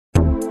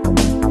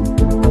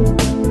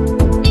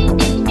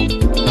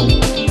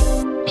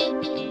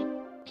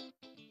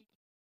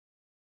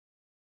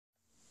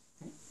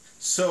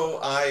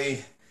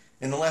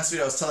In the last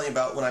video, I was telling you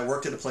about when I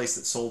worked at a place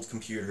that sold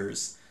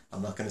computers.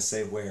 I'm not going to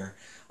say where.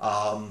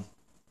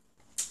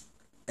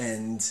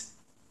 And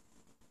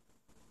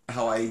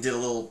how I did a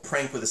little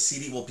prank with a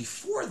CD. Well,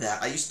 before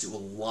that, I used to do a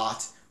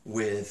lot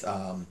with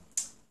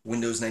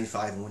Windows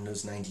 95 and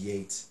Windows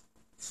 98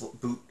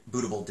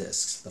 bootable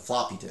disks, the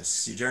floppy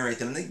disks. You generate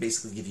them, and they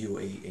basically give you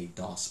a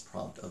DOS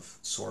prompt of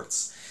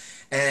sorts.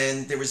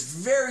 And there was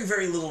very,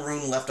 very little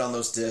room left on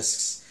those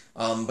disks,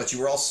 but you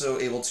were also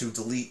able to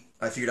delete.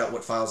 I figured out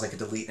what files I could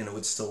delete, and it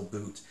would still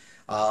boot.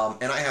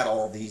 And I had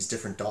all these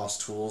different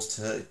DOS tools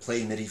to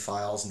play MIDI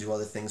files and do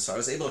other things, so I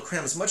was able to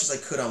cram as much as I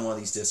could on one of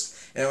these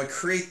disks, and I would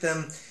create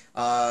them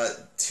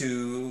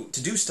to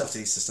do stuff to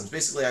these systems.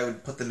 Basically, I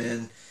would put them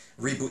in,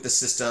 reboot the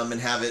system,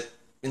 and have it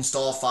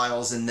install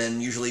files, and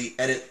then usually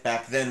edit.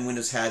 Back then,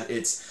 Windows had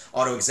its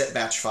auto-exec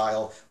batch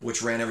file,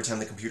 which ran every time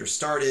the computer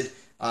started.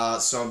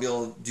 So I'd be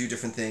able to do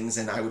different things,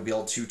 and I would be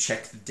able to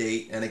check the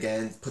date, and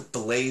again, put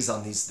delays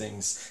on these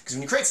things. Because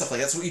when you create stuff like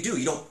that, that's what you do.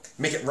 You don't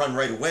make it run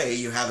right away.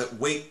 You have it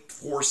wait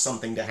for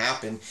something to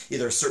happen,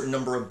 either a certain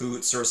number of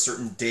boots or a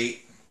certain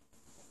date.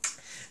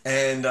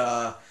 And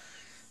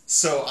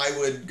so I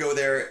would go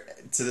there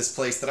to this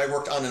place that I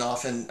worked on and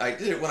off, and I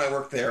did it when I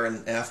worked there,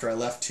 and after I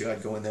left too,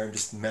 I'd go in there and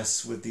just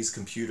mess with these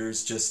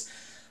computers.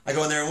 I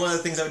go in there, and one of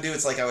the things I would do,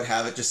 it's like I would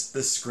have it, just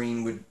the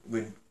screen would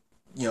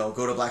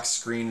go to black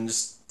screen and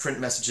just print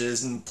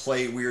messages and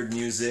play weird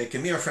music.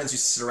 And me and my friends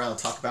used to sit around and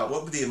talk about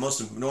what would be the most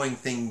annoying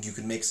thing you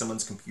could make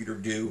someone's computer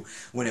do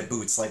when it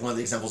boots. Like, one of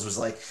the examples was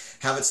like,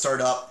 have it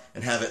start up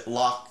and have it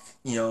lock,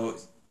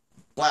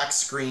 black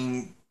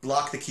screen,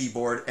 lock the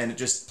keyboard, and it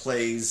just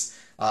plays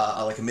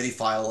like a MIDI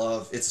file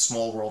of "It's a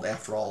Small World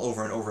After All"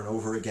 over and over and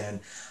over again.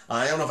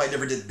 I don't know if I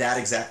ever did that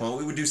exact one.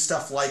 We would do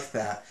stuff like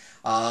that.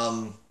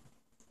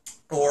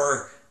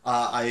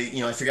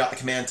 I figured out the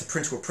command to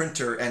print to a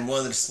printer, and one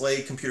of the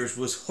display computers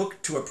was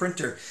hooked to a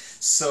printer.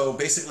 So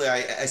basically,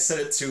 I set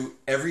it to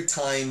every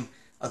time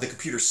the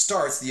computer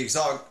starts, the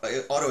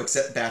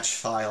auto-exec batch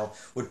file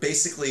would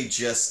basically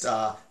just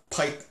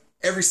pipe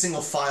every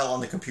single file on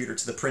the computer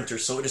to the printer,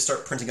 so it would just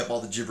start printing up all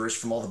the gibberish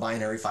from all the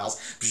binary files.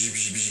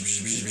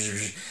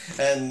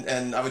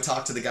 And I would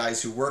talk to the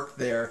guys who worked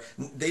there.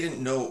 They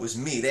didn't know it was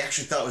me. They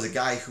actually thought it was a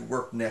guy who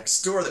worked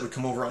next door that would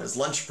come over on his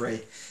lunch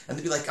break, and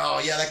they'd be like, "Oh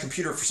yeah, that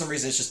computer for some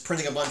reason is just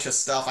printing a bunch of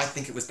stuff. I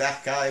think it was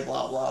that guy,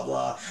 blah blah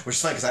blah." Which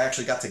is funny because I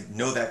actually got to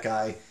know that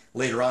guy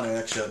later on. I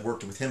actually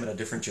worked with him at a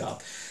different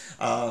job.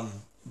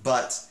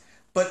 But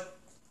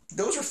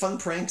those were fun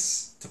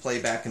pranks to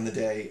play back in the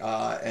day,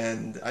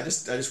 and I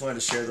just wanted to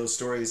share those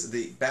stories.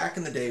 Back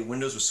in the day,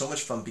 Windows was so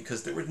much fun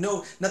because there were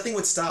nothing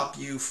would stop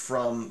you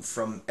from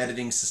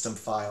editing system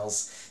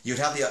files. You'd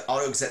have the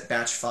auto-exec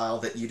batch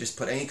file that you just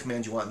put any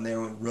command you want in there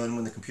and would run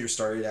when the computer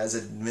started as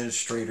an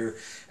administrator,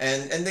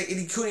 and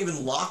you couldn't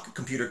even lock a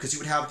computer because you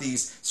would have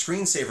these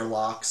screensaver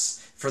locks.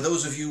 For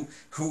those of you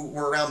who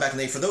were around back in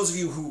the day, for those of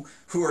you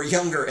who are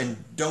younger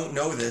and don't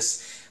know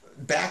this,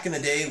 back in the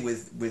day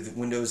with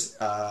Windows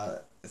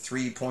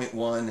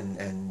 3.1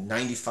 and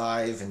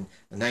 95 and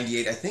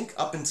 98, I think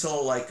up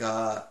until like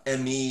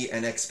ME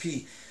and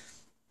XP,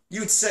 you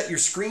would set your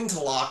screen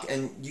to lock,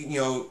 and you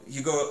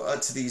go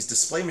to these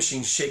display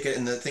machines, shake it,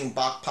 and the thing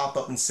pop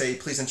up and say,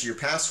 "Please enter your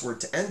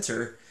password" to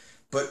enter.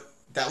 But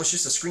that was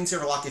just a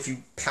screensaver lock. If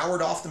you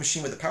powered off the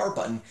machine with the power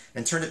button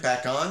and turned it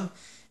back on,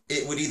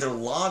 it would either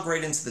log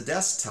right into the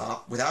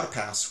desktop without a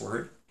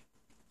password,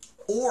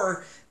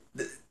 or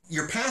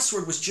your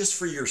password was just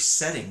for your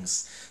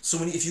settings.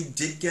 So if you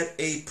did get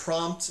a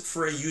prompt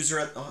for a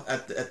user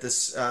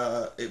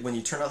when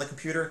you turn on the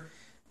computer,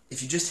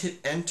 if you just hit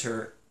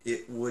enter,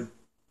 it would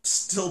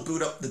still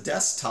boot up the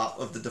desktop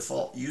of the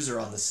default user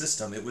on the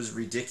system. It was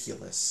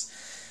ridiculous.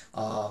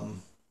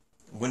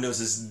 Windows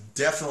has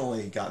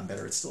definitely gotten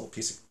better. It's still a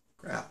piece of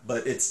crap,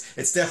 but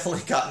it's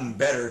definitely gotten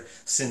better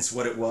since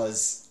what it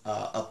was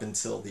up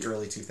until the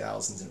early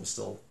 2000s, and it was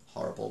still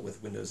horrible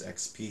with Windows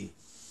XP.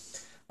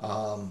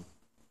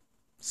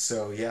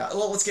 So yeah,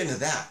 well, let's get into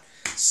that.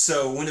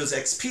 So Windows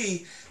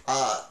XP,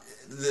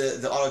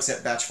 the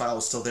auto-exec batch file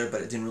was still there,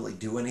 but it didn't really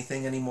do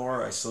anything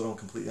anymore. I still don't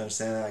completely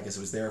understand that. I guess it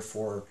was there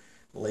for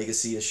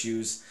legacy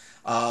issues.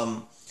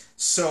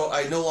 So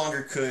I no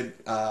longer could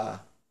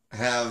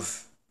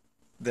have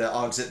the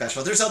auto-exec batch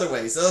file. There's other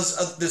ways.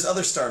 There's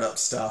other startup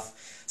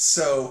stuff.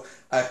 So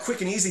a quick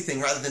and easy thing,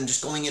 rather than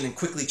just going in and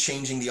quickly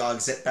changing the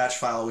auto-exec batch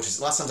file, which is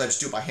a lot of times I just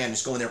do it by hand,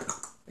 just go in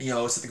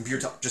there, set the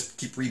computer to just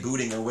keep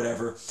rebooting or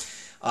whatever.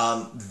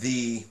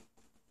 The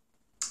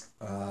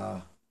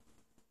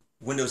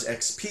Windows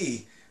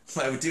XP,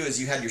 what I would do is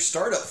you had your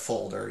startup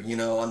folder,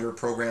 under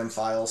program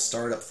files,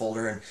 startup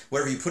folder, and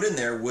whatever you put in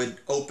there would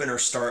open or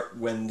start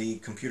when the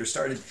computer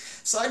started.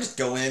 So I just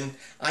go in,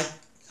 I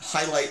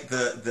highlight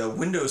the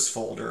Windows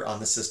folder on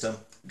the system,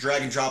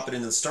 drag and drop it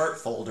into the start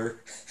folder,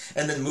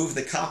 and then move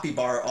the copy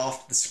bar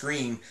off the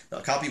screen,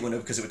 the copy window,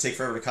 because it would take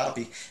forever to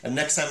copy. And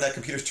next time that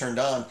computer's turned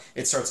on,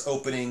 it starts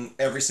opening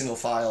every single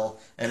file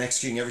and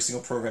executing every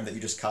single program that you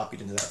just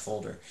copied into that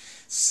folder.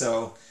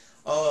 So,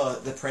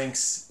 the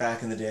pranks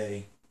back in the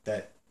day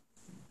that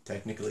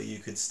technically you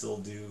could still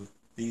do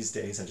these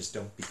days. I just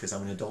don't because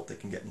I'm an adult that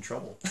can get in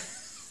trouble.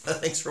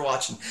 Thanks for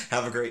watching.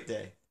 Have a great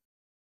day.